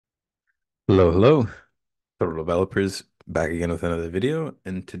Hello, hello, fellow developers, back again with another video.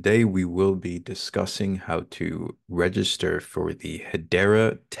 And today we will be discussing how to register for the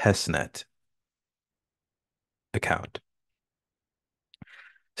Hedera Testnet account.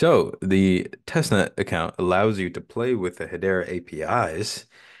 So the Testnet account allows you to play with the Hedera APIs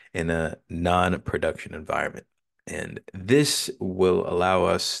in a non-production environment. And this will allow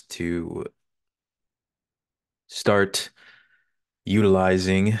us to start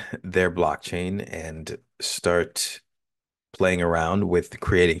utilizing their blockchain and start playing around with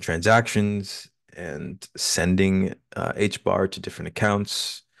creating transactions and sending HBAR to different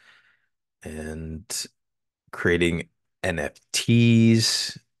accounts and creating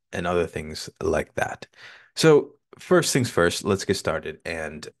NFTs and other things like that. So first things first, let's get started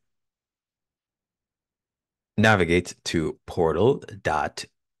and navigate to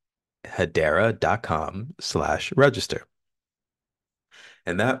portal.hedera.com/register.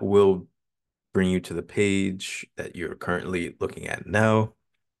 And that will bring you to the page that you're currently looking at now.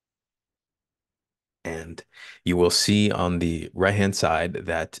 And you will see on the right-hand side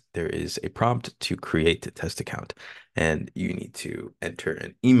that there is a prompt to create a test account. And you need to enter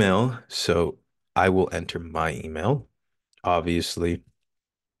an email. So I will enter my email. Obviously,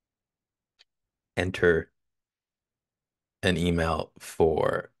 enter an email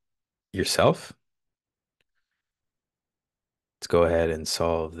for yourself. Let's go ahead and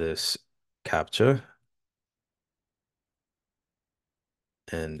solve this CAPTCHA.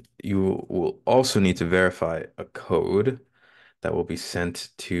 And you will also need to verify a code that will be sent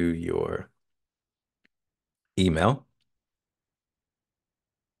to your email.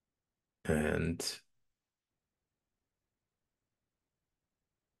 And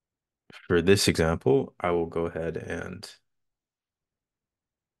for this example, I will go ahead and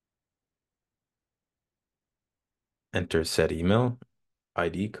enter said email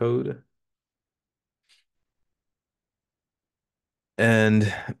ID code.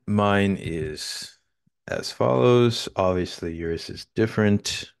 And mine is as follows. Obviously, yours is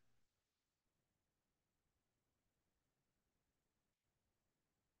different.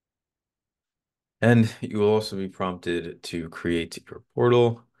 And you will also be prompted to create your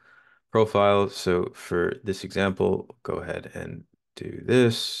portal profile. So for this example, go ahead and do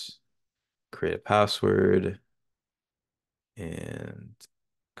this, create a password and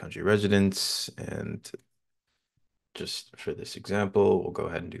country residence. And just for this example, we'll go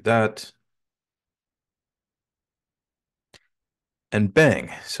ahead and do that. And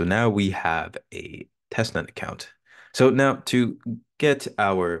bang. So now we have a testnet account. So now to get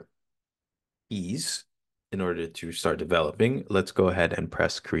our keys in order to start developing, let's go ahead and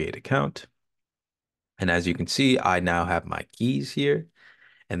press create account. And as you can see, I now have my keys here.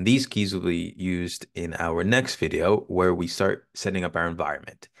 And these keys will be used in our next video where we start setting up our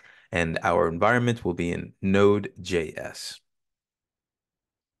environment. And our environment will be in Node.js.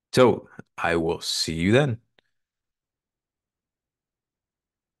 So I will see you then.